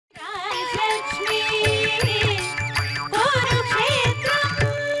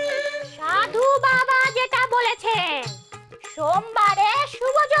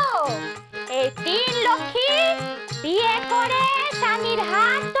এই তিন লক্ষ্মী বিয়ে করে স্বামীর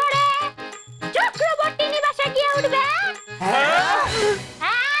হাত ধরে চক্রবর্তী নিবাসে গিয়ে উঠবে।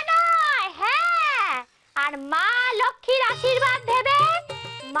 হ্যাঁ নয় হ্যাঁ, আর মা লক্ষ্মীর আশীর্বাদ দেবে,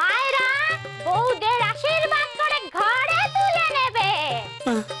 মায়েরা বউদের আশীর্বাদ করে ঘরে তুলে নেবে।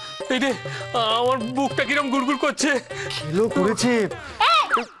 এই রে, আমার বুকটা কিরম গুড়গুড় করছে। কিলো করেছে।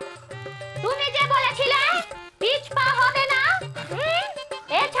 তুমি যে বলেছিলে পিছ পা হবে না,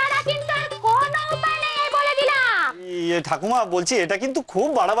 এছাড়া কিন্তু আর কোনো উপায় নেই বলে দিলাম। ঠাকুমা বলছি এটা কিন্তু খুব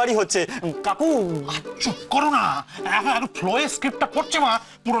বাড়াবাড়ি হচ্ছে। কাকু চুপ করো না, এখন ফ্লোয়ে স্ক্রিপ্টটা পড়ছে মা,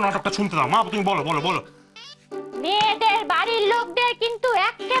 পুরো নাটকটা শুনতে দাও। মা তুমি বলো বলো বলো। মেয়েদের বাড়ির লোকদের কিন্তু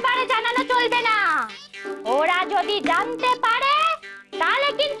একেবারে জানানো চলবে না। ওরা যদি জানতে পারে তাহলে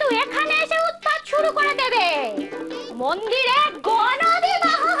কিন্তু এখানে এসে উৎপাত শুরু করে দেবে, মন্দিরে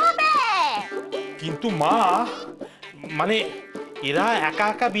গণবিবাহ হবে। কিন্তু মা, মানে এরা একা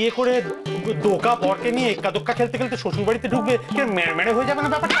একা বিয়ে করে দোকা বরকে নিয়ে একা দোকা খেলতে খেলতে শ্বশুর বাড়িতে ঢুকবে, মেড়ে হয়ে যাবে না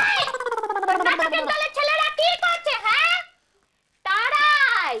ব্যাপারটা? ছেলেরা কি করছে? হ্যাঁ,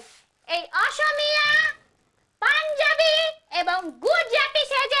 তারাই এই অসমিয়া, পাঞ্জাবি এবং গুজরাটি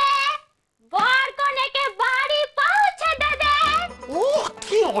সেজে বর কনেকে বাড়ি পৌঁছে দেবে। ও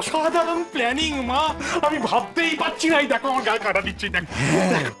কি অসাধারণ প্ল্যানিং মা, আমি ভাবতেই পারছি না। দেখো আমার গায়ে কাটা দিচ্ছি। দেখ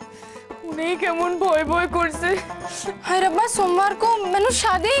नहीं কেমন ভয় ভয় করছে। हाय रब्बा, सोमवार को मैंने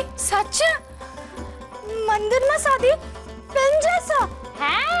शादी सच मंदिर में शादी फिल्म जैसा।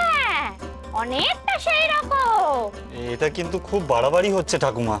 হ্যাঁ, অনেকটা সেই রকম। এটা কিন্তু খুব বাড়াবাড়ি হচ্ছে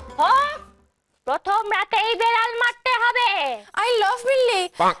ঠাকুমা। প্রথম রাতেই বেড়াল মারতে হবে। आई लव बिल्ली।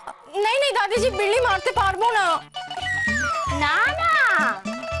 नहीं नहीं दादी जी, बिल्ली मारते पारबो ना। না না,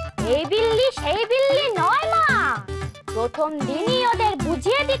 এই বিল্লি সেই বিল্লি নয় মা। প্রথম দিনই ওদের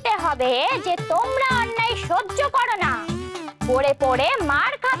বুঝিয়ে দিতে হবে যে তোমরা অন্যায় সহ্য করো না, পড়ে পড়ে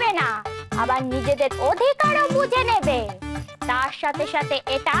মার খাবে না, আবার নিজেদের অধিকারও বুঝে নেবে। তার সাথে সাথে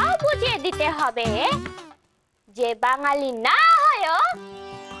এটাও বুঝিয়ে দিতে হবে যে বাঙালি না হয়েও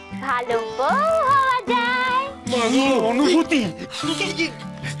ভালো বউ হওয়া যায়। অনুভূতি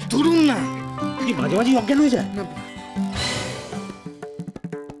ধরুন না, কি মাঝে মাঝে অজ্ঞান হয়ে যায়।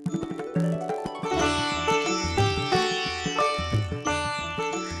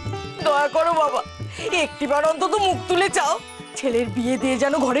 দয়া করো বাবা, একটিবার অন্তত মুখ তুলে চাও। ছেলের বিয়ে দিয়ে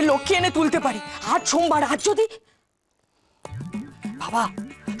যেন ঘরে লক্ষ্মী এনে তুলতে পারি। আজ সোমবার, আজ যদি বাবা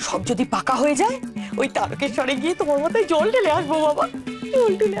সব যদি পাকা হয়ে যায়, ওই তারকেশ্বরে গিয়ে তোমার মাথায় জল ঢেলে আসবো বাবা,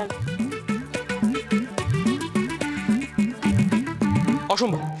 জল ঢেলে আসবো।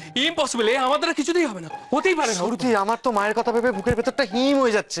 অসম্ভব, ইম্পসিবল, এ আমাদের আর কিছুতেই হবে না, হতেই পারে না। সত্যি আমার তো মায়ের কথা ভেবে বুকের ভেতরটা হিম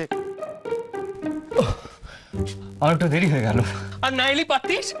হয়ে যাচ্ছে। আমার একটু দেরি হয়ে গেল। আর না এলি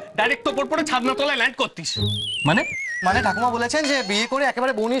পারতিস, ডাইরেক্ট তোপর পরে ছাদনা তলায় ল্যান্ড করতিস। মানে মানে ঠাকুমা বলেছেন যে বিয়ে করে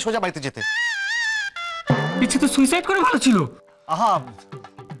একেবারে বউ নিয়ে সোজা বাড়িতে যেতে। ইচ্ছে তো সুইসাইড করে ভালো ছিল। আহা,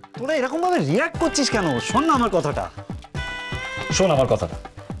 তোরা এরকম ভাবে রিয়াক্ট করছিস কেন? শোন না আমার কথাটা, শোন আমার কথাটা।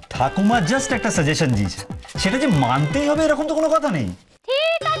 ঠাকুমা জাস্ট একটা সাজেশন দিয়েছে, সেটা যে মানতেই হবে এরকম তো কোনো কথা নেই।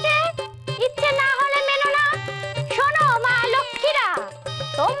 ঠিক আছে, ইচ্ছে না হলে মেনো না। শোনো মা লক্ষ্মীরা,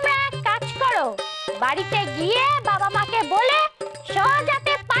 তোমরা এক কাজ করো, বাড়িতে গিয়ে বাবা মাকে বলে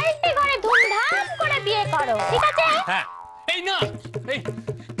সজাতে পাল্টি করে ধুমধাম করে বিয়ে করো, ঠিক আছে? হ্যাঁ, এই না, এই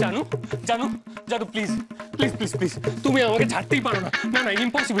জানু জানু জানু, প্লিজ প্লিজ প্লিজ প্লিজ, তুমি আমাকে ছাড়তেই পারো না। না না,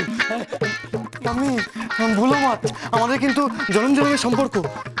 ইম্পসিবল। আমি ভুলো মত, আমাদের কিন্তু জনম জনমের সম্পর্ক।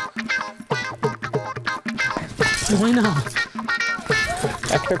 তুমি না,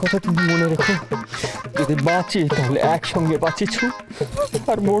 একটা কথা তুমি মনে রেখো, যদি বাঁচি তাহলে একসঙ্গে বাঁচিছু,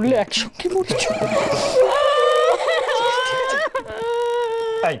 আর মরলে একসঙ্গে মরেছ।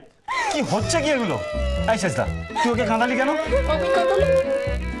 এই কি হচ্ছে কি এগুলো? এই শেষদা, তুই ওকে কাঁদালি কেন?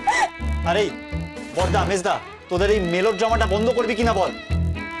 আরে বড়দা, মেজদা, তোদের এই মেলোর ড্রামাটা বন্ধ করবি কিনা বল।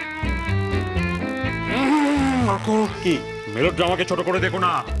 কি মেলোড্রামাকে ছোট করে দেখো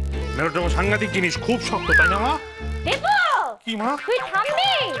না, মেলোড্রামা সাংঘাতিক জিনিস, খুব শক্ত, তাই না মা? দেবো, কি মা? তুই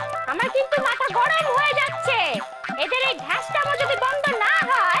থামবি? আমার কিন্তু মাথা গরম হয়ে যাচ্ছে। এদের এই ঘাসটামো যদি বন্ধ না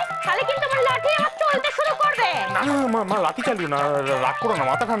হয় তাহলে কিন্তু আমার লাঠি আমার চলতে শুরু করবে। না না মা, মা লাঠি চালিও না, রাগ করো না,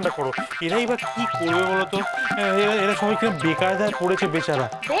 মাথা ঠান্ডা করো। এরাই বা কি করবে বলো তো? এরা সবাই কিরকম বেকায়দায় পড়েছে বেচারা।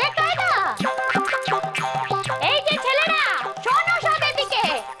 বেকায়দা? এই যে ছেলেরা, শোনো সব এদিকে।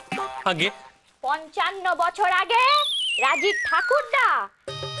 আগে 55 বছর আগে রাজীব ঠাকুরদা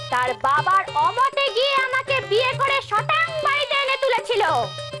তার বাবার অমতে গিয়ে আমাকে বিয়ে করে শতাং বাড়িতে এনে তুলেছিল।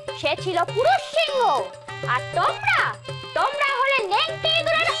 সে ছিল পুরুষ সিংহ, আর তোমরা তোমরা হলে নেংটি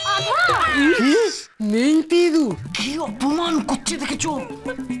ইঁদুরের অধম। নেংটি ইঁদুর? কি অপমান করছে দেখেছো?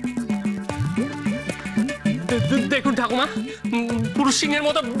 দেখুন ঠাকুর ঠাকুমা, পুরুষ সিংহের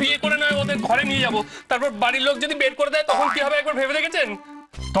মতো বিয়ে করে নয় ওদের ঘরে নিয়ে যাব, তারপর বাড়ির লোক যদি বের করে দেয় তখন কি হবে একবার ভেবে দেখেছেন?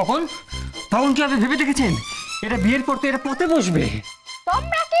 তখন তখন কি আপনি ভেবে দেখেছেন এটা বিয়ের পর তো এরা পথে বসবে?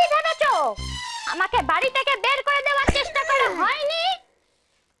 তোমরা কি ভেবেছো আমাকে বাড়ি থেকে বের করে দেওয়ার চেষ্টা করা হয়নি?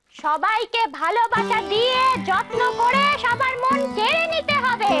 সবাইকে ভালোবাসা দিয়ে যত্ন করে সবার মন কেড়ে নিতে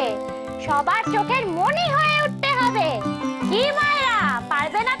হবে, সবার চোখের মনি হয়ে উঠতে হবে। কি মায়েরা,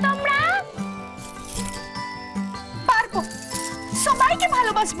 পারবে না তোমরা? পারবো, সবাইকে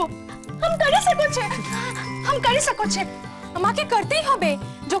ভালোবাসবো। हम कर ही सकोचे, हम कर ही सकोचे। আমাকে করতেই হবে,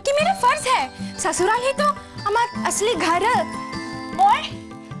 जो कि मेरा फर्ज है। ससुराल ही तो আমার असली घर। মই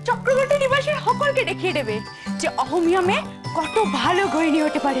চক্রবর্তী নিবাসের সকলকে দেখিয়ে দেবে যে অহমিয়া মেয়ে কত ভালো গৃহিণী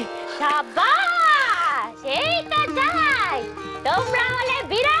হতে পারে। সাবাস, এইটা চাই। তোমরা হলে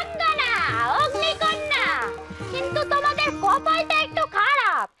বীরাঙ্গনা, অগ্নিকন্যা, কিন্তু তোমাদের কপালটা একটু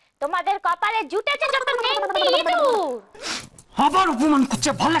খারাপ। তোমাদের কপালে জুটেছে যত নেংটি ইঁদুর। আবার অপমান করছে,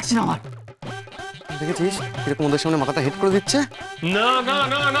 ভালো লাগছে না আমার। দেখেছিস কিরকম ওদের সামনে মাথাটা হেড করে দিচ্ছে? না না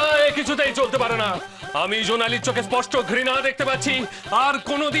না না, এ কিছুতেই চলতে পারে না। আমি জোনালির চোখে স্পষ্ট ঘৃণা দেখতে পাচ্ছি, আর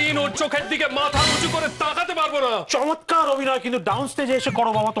কোনোদিন ওর চোখের দিকে মাথা উঁচু করে তাকাতে পারবো না। চমৎকার অভিনয়, কিন্তু ডাউন স্টেজে এসে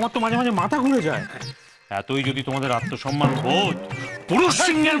করো বাবা, তোমার তো মাঝে মাঝে মাথা ঘুরে যায়। এতই যদি তোমাদের আত্মসম্মান বোধ, পুরুষ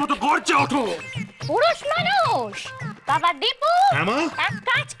সিংহের মতো গর্জে ওঠো। পুরুষ মানুষ। বাবা দীপু, হ্যাঁ মা? এক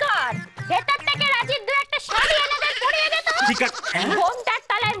কাজ কর, ভেতর থেকে রাজির দু একটা শাড়ি এনে দে, পরিয়ে দে তো। ঠিক আছে। ঘোমটার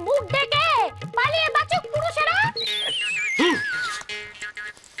তলায় মুখ ঢেকে পালিয়ে বাঁচুক পুরুষেরা।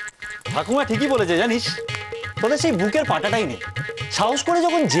 ঠাকুমা ঠিকই বলেছে জানিস, তোদের সেই বুকের পাটাটাই নেই। সাহস করে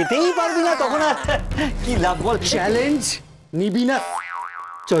যখন যেতেই পারবি না তখন আর কি লাভ বল? চ্যালেঞ্জ নিবি না?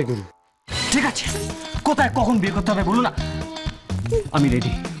 জয়গুরু। ঠিক আছে, কোথায় কখন বিয়ে করতে হবে বলো না, আমি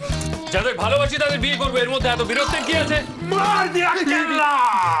রেডি। যাদের ভালোবাসি তাদের বিয়ে করবো, এর মধ্যে এত বিরক্তের কি আছে? মার দিয়া কেল্লা।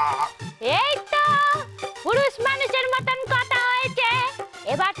 এই তো পুরুষ মানুষের মতন কথা হয়েছে,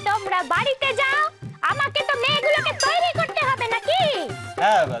 এবার তোমরা বাড়িতে যাও। আমাকে তো মেয়েগুলোকে তৈরি করতে হবে নাকি?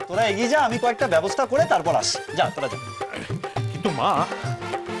 হ্যাঁ, তোরা এগিয়ে যা, আমি কয়েকটা ব্যবস্থা করে তারপর আসি। যা তোরা যা। কিন্তু মা,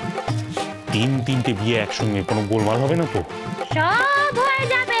 তিনটে বিয়ে একসঙ্গে কোনো গোলমাল হবে না তো? সব হয়ে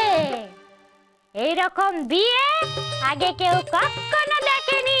যাবে। এইরকম বিয়ে আগে কেউ কখনো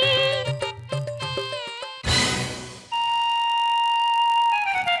দেখেনি।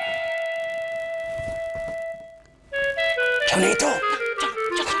 শোনেই তো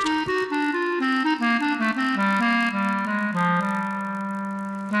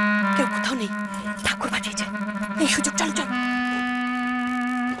কেউ কোথাও নেই, ঠাকুর বাঁচিয়েছে এই সুযোগ। চল চল।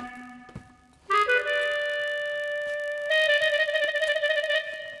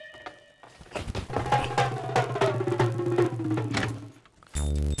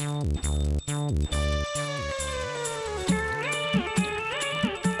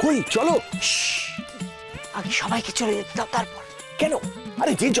 কই চলো। আগে সবাইকে চলে যেতে দাও, তারপর। কেন?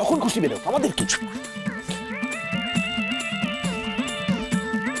 আরে যে যখন খুশি বেরো, আমাদের কিছু।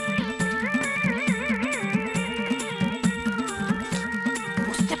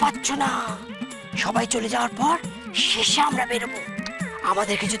 বুঝতে পারছো না, সবাই চলে যাওয়ার পর শেষে আমরা বেরোবো।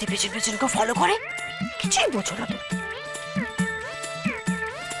 আমাদেরকে যদি পেছন পেছন কেউ ফলো করে, কিছুই বোঝো না।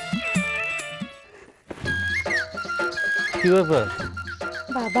 কি ব্যাপার?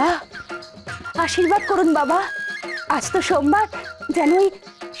 বাবা আশীর্বাদ করুন বাবা, আজ তো সোমবার, যেন ওই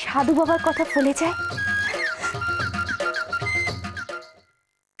সাধু বাবার কথা ফলে যায়।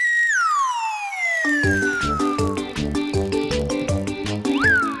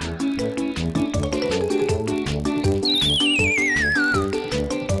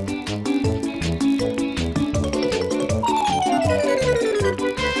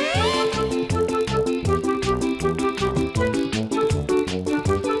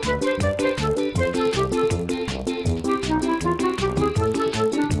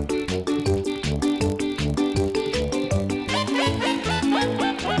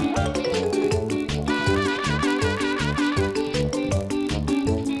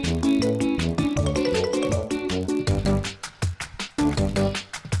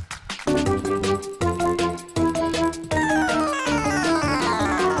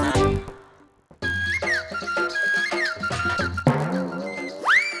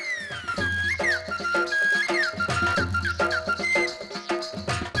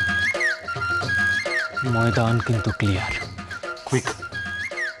 ময়দান কিন্তু ক্লিয়ার। কুইক,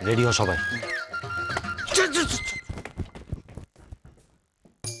 রেডি হও সবাই।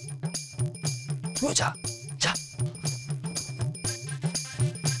 তুই যা যা।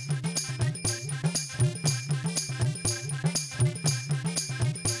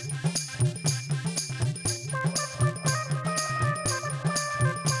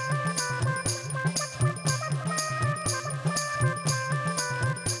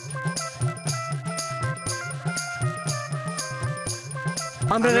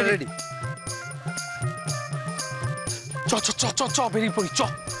 আমরা রেডি। চ চ চ চ চ বেরিয়ে পড়ি চ।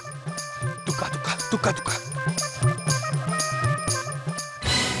 দুকা দুকা দুকা দুকা।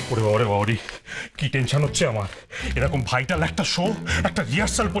 ওরে বাবারে বাবারি, কি টেনশন হচ্ছে আমার। এরকম ভাইটাল একটা শো একটা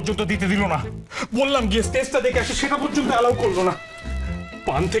রিহার্সাল পর্যন্ত দিতে দিল না। বললাম গিয়ে স্টেজটা দেখে আসি, সেটা পর্যন্ত অ্যালাউ করলো না।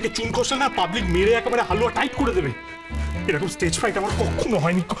 পান থেকে চুন কষলে না পাবলিক মেরে একেবারে হালুয়া টাইট করে দেবে। এরকম স্টেজ ফাইট আমার কখনো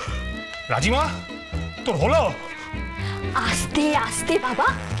হয়নি। রাজিমা, তোর হলো? আস্তে আস্তে বাবা,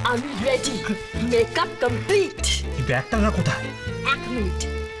 আমি রেডি, মেকআপ কমপ্লিট। এই ব্যাগটা না কোথায়? 1 মিনিট,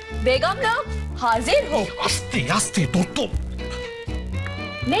 বেগম লোক হাজির হো। আস্তে আস্তে, তোর তো।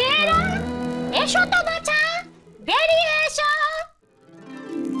 মেয়েরা এসো তো বাছা, বেরিয়ে এসো।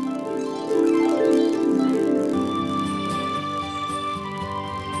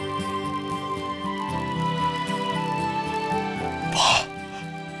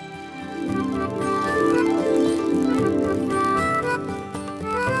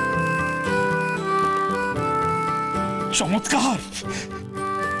 চমৎকার।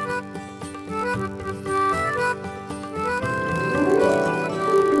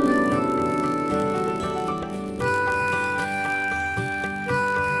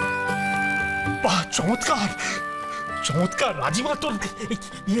 বাহ, চমৎকার চমৎকার। রাজিমা, তোর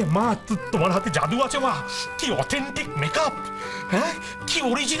ইয়ে মা, তোমার হাতে জাদু আছে মা। কি অথেন্টিক মেকআপ, হ্যাঁ, কি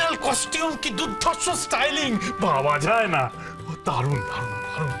অরিজিনাল কস্টিউম, কি দুর্ধর্ষ স্টাইলিং, ভাবা যায় না। দারুণ দারুণ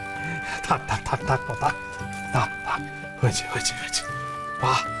দারুণ। থাক থাক থাক থাক থাক থাক থাক, হয়েছে হয়েছে হয়েছে।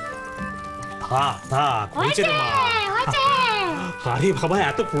 বাহ, থাক থাক, হয়েছে রে মা। আরে বাবা,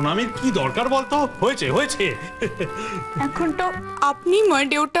 এত প্রণামের কি দরকার বলতো? হয়েছে হয়েছে। এখন তো আপনি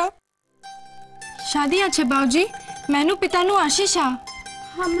মর্ডে ওটা। शादी আছে বাউজি, মেনু পিতানু আশিসা।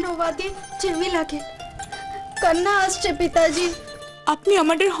 हमरो वादे चिरवी लागे कन्ना আসছে পিতাজি। আপনি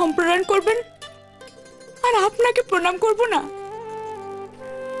আমাদের সম্প্রদান করবেন আর আপনাকে প্রণাম করব না?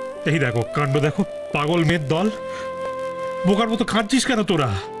 এই দেখো কাণ্ড, দেখো পাগল মেয়ের দল। বোকার মতো কাঁদছিস কেন তোরা?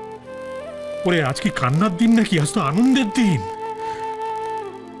 ওরে, আজ কি কান্নার দিন নাকি? আজ তো আনন্দের দিন।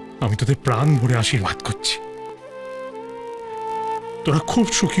 আমি তোদের প্রাণ ভরে আশীর্বাদ করছি। তোরা খুব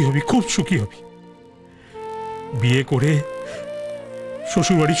সুখী হবি, খুব সুখী হবি। বিয়ে করে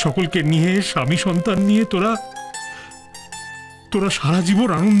শ্বশুরবাড়ির সকলকে নিয়ে, স্বামী সন্তান নিয়ে তোরা তোরা সারা জীবন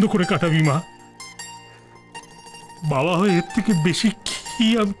আনন্দ করে কাটাবি মা। বাবা হয়ে এর থেকে বেশি কি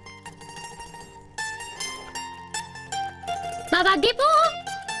আমি। বাবা দীপু,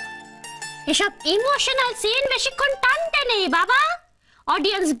 এসব ইমোশনাল সিন বেশিক্ষণ টানতে নেই বাবা।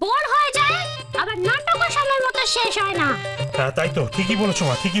 অডিয়েন্স বোর হয়ে যায়, আবার নাটকও সময় মতো শেষ হয় না। হ্যাঁ, তাই তো, ঠিকই বলেছো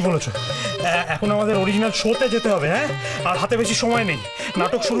মা, ঠিকই বলেছো। এখন আমাদের অরিজিনাল শোতে যেতে হবে। হ্যাঁ, আর হাতে বেশি সময় নেই,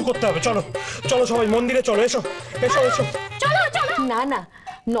 নাটক শুরু করতে হবে। চলো চলো সবাই মন্দিরে চলো, এসো এসো এসো। চলো চলো। না না,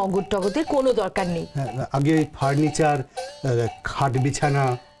 নগদ টগদের কোনো দরকার নেই। আগে ফার্নিচার, খাট বিছানা,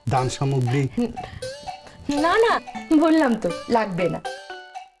 দান সামগ্রী। না না, বললাম তো লাগবে না।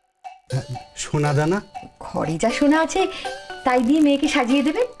 সোনা দানা, ঘরে যা সোনা আছে তাই দিয়ে মেয়েকে সাজিয়ে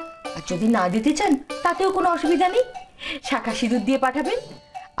দেবেন। আর যদি না দিতে চান তাতেও কোনো অসুবিধা নেই, শাঁখা সিঁদুর দিয়ে পাঠাবেন।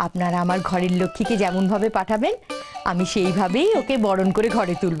 আপনারা আমার ঘরের লক্ষ্মীকে যেমন ভাবে পাঠাবেন আমি সেইভাবেই ওকে বরণ করে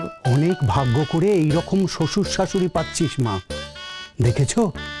ঘরে তুলব। অনেক ভাগ্য করে এইরকম শ্বশুর শাশুড়ি পাচ্ছিস মা। দেখেছো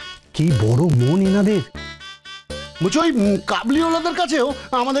কি বড় মন এনাদের। বুঝছো, ওই কাবলিওয়ালাদের কাছেও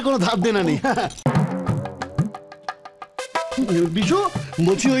আমাদের কোনো ধার দেনা নেই। বিশু,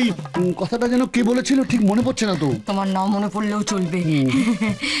 বলছি ওই কথাটা যেন কে বলেছিল ঠিক মনে পড়ছে না তো। তোমার নাম মনে পড়লেও চলবে।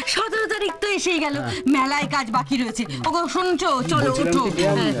 17 তারিখ তো এসেই গেল, মেলায় কাজ বাকি রয়েছে। ওগো শুনছো, চলো উঠো।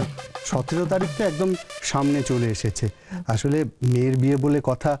 17 তারিখ তো একদম সামনে চলে এসেছে। আসলে মেয়ের বিয়ে বলে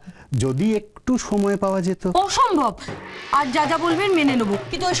কথা, যদি একটু সময় পাওয়া যেত। অসম্ভব। আর যা যা বলবেন মেনে নেবো,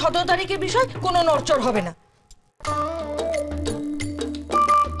 কিন্তু ওই 17 তারিখের বিষয় কোনো নড়চড় হবে না।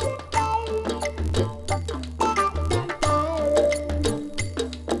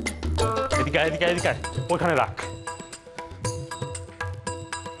 এদিকে এদিকে এদিকে, ওইখানে রাখ।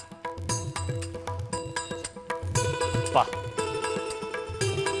 বাহ,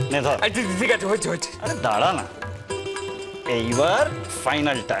 নে ধর। ঠিক আছে, হয়েছে হয়েছে। আরে দাঁড়া না, এইবার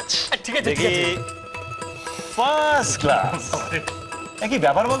ফাইনাল টাচ। ঠিক আছে, ঠিক আছে। First class. কি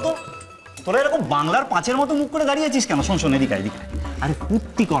ব্যাপার বলতো, তোরা এরকম বাংলার পাঁচের মতো মুখ করে দাঁড়িয়েছিস কেন? শোন শোন, এদিকে এদিকে। আরে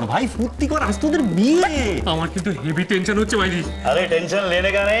ফুর্তি কর ভাই, ফুর্তি কর, আজ তোদের বিয়ে। আমার কিন্তু হেভি টেনশন হচ্ছে ভাইজি। আরে টেনশন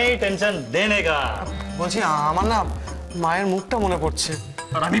লেনে কা নেই, টেনশন দেনে কা। বলছি আমার না মায়ের মুখটা মনে পড়ছে।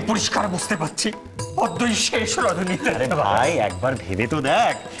 আর আমি পরিষ্কার বুঝতে পারছি পদ্মই শেষ রজনীতে। আরে ভাই, একবার ভেবে তো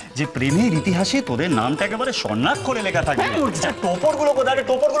দেখ যে প্রেমের ইতিহাসে তোদের নামটা একেবারে স্বর্ণাক্ষরে লেখা থাকবে। টোপর গুলো কোথায়?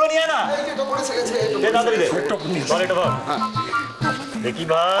 টোপর গুলো নিয়ে না, দেখি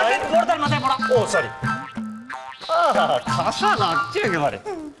ভাই। ও সরি, খাসা লাগছে একেবারে।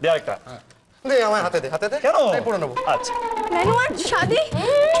 দে একটা। দে আমার হাতে দে, হাতে দে। কেন? আমি পড়ে নেবো। আচ্ছা। নানু আর শাদি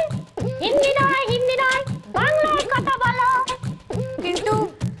হিন্দি নয়, বাংলায় কথা বলো। কিন্তু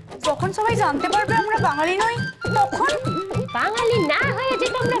যখন সবাই জানতে পারবে আমরা বাঙালি নই তখন বাঙালি না হয়ে যে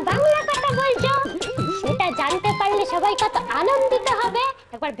তোমরা বাংলা কথা বলছো, সেটা জানতে পারলে সবাই কত আনন্দিত হবে,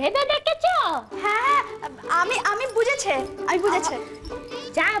 একবার ভেবে দেখেছো? হ্যাঁ আমি বুঝেছে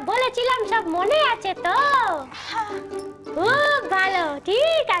যা বলেছিলাম সব মনে আছে তো? খুব ভালো,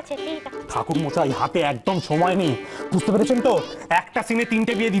 ঠিক আছে। ঠাকুর মশাই হাতে একদম সময় নেই, বুঝতে পেরেছেন তো? একটা সিনে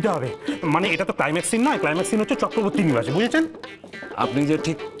 3টে বিয়ে দিতে হবে, মানে এটা তো ক্লাইম্যাক্স সিন নয়, ক্লাইম্যাক্স সিন হচ্ছে চক্রবর্তী নিবাসে, বুঝেছেন? আপনি যে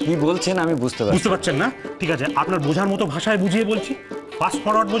ঠিক কি বলছেন আমি বুঝতে পারছি। বুঝতে পারছেন না? ঠিক আছে, আপনার বোঝার মতো ভাষায় বুঝিয়ে বলছি। ফাস্ট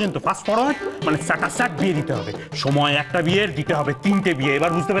ফরওয়ার্ড বোঝেন তো? ফাস্ট ফরওয়ার্ড মানে স্যাট বিয়ে দিতে হবে, সময় একটা বিয়ের দিতে হবে 3টে বিয়ে,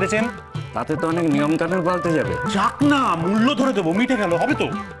 এবার বুঝতে পেরেছেন? তাতে তো অনেক নিয়ম কানুন পাল্টে যাবে। যাক না, মূল্য ধরে দেবো, মিটে গেল, হবে তো?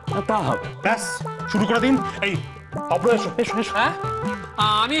 তা হবে। ব্যাস শুরু করে দিন। এই অব্র এসো। হ্যাঁ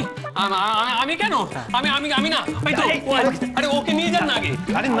আমি কেন? আমি না, আরে ওকে নিয়ে যান না আগে।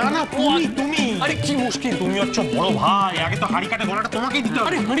 আরে না তুমি আরে কি মুশকিল, তুমি হচ্ছ বড় ভাই, আগে তো হাড়ি কাটে গলাটা তোমাকেই দিতে হবে।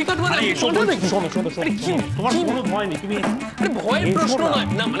 আরে হাঁড়ি কাটবো না, শোনো আরে কি তোমার কোনো ভয় নেই, তুমি আরে ভয়ের প্রশ্ন নয়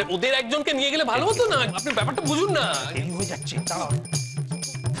না, মানে ওদের একজনকে নিয়ে গেলে ভালো হতো না? আপনি ব্যাপারটা বুঝুন না। দেরি হয়ে যাচ্ছে, দাঁড়াও।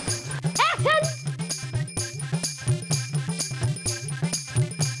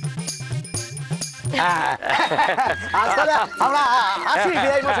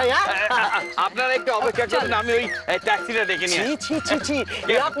 আপনারা একটু অপেক্ষা করুন, আমি ওই ট্যাক্সিটা ডেকে নিয়ে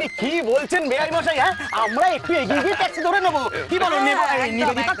আপনি কি বলছেন বেআই মশাই? হ্যাঁ, আমরা একটু এগিয়ে গিয়ে ট্যাক্সি ধরে নেবো। কি বলো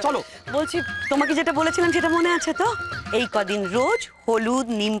নিবেদিতা? চলো। বলছি, তোমাকে যেটা বলেছিলাম সেটা মনে আছে তো? এই কদিন রোজ হলুদ,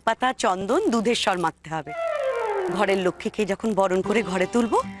 নিমপাতা, চন্দন, দুধের স্বর মাখতে হবে। ঘরের লক্ষ্মীকে যখন বরণ করে ঘরে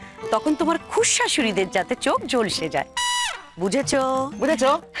তুলবো, তখন তোমার খুশাশুড়িদের যাতে চোখ ঝলসে যায়। বুঝেছো?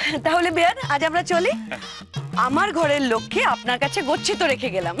 তাহলে বেয়ার, আজ আমরা চলি। আমার ঘরের লক্ষ্মী আপনার কাছে গচ্ছিত রেখে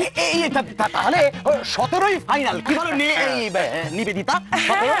গেলাম। তাহলে 17ই ফাইনাল। কি বলো নিবেদিতা?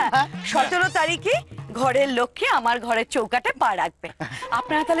 17 তারিখে ঘরের লক্ষ্মী আমার ঘরের চৌকাটে পা রাখবে।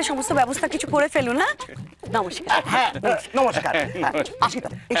 আপনারা তাহলে সমস্ত ব্যবস্থা কিছু করে ফেলুন। হ্যাঁ, নমস্কার। হ্যাঁ, নমস্কার। আসি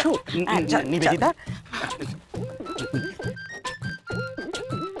তাহলে। এসো নিবেদিতা।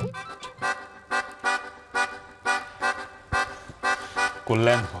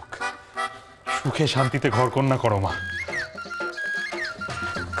 কল্যাণ হোক, সুখে শান্তিতে ঘর কন্যা করো মা।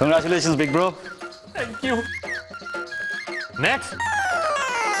 Congratulations, big bro. Thank you. Next.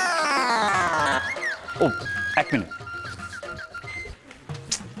 ও এক মিনিট,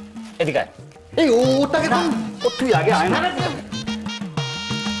 এদিকে আয়। এই ওটাকে তো তুই আগে আয় না।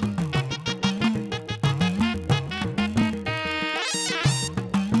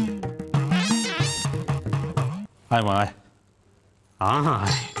 আয় মা, আয়।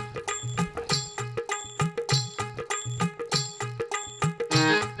 আয়।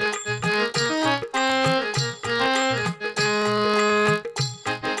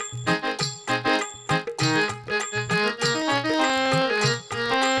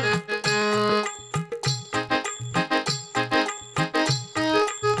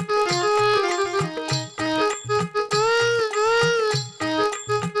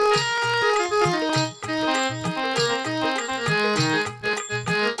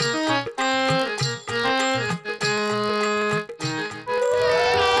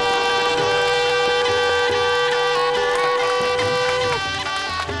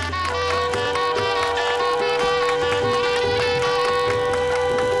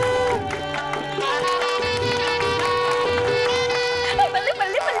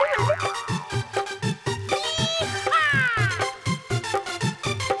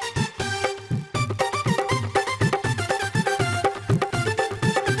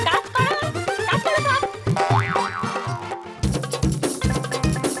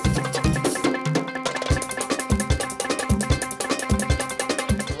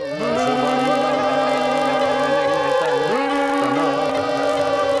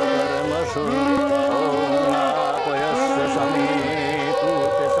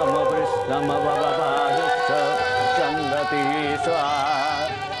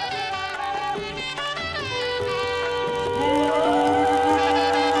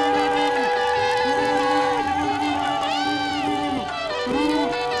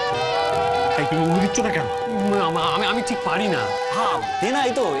 তুমি উড়ে দিচ্ছ না কেন? আমি ঠিক পারি না। হ্যাঁ দে না,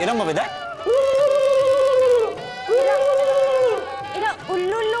 এই তো এরম ভাবে দেখ। এরা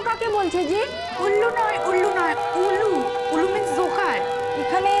উল্লু উল্লু কাকে বলছে জি? উল্লু নয়, উল্লু মিন্স জোকার।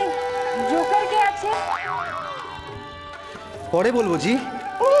 এখানে জোকার কে আছে? পরে বলবো জি।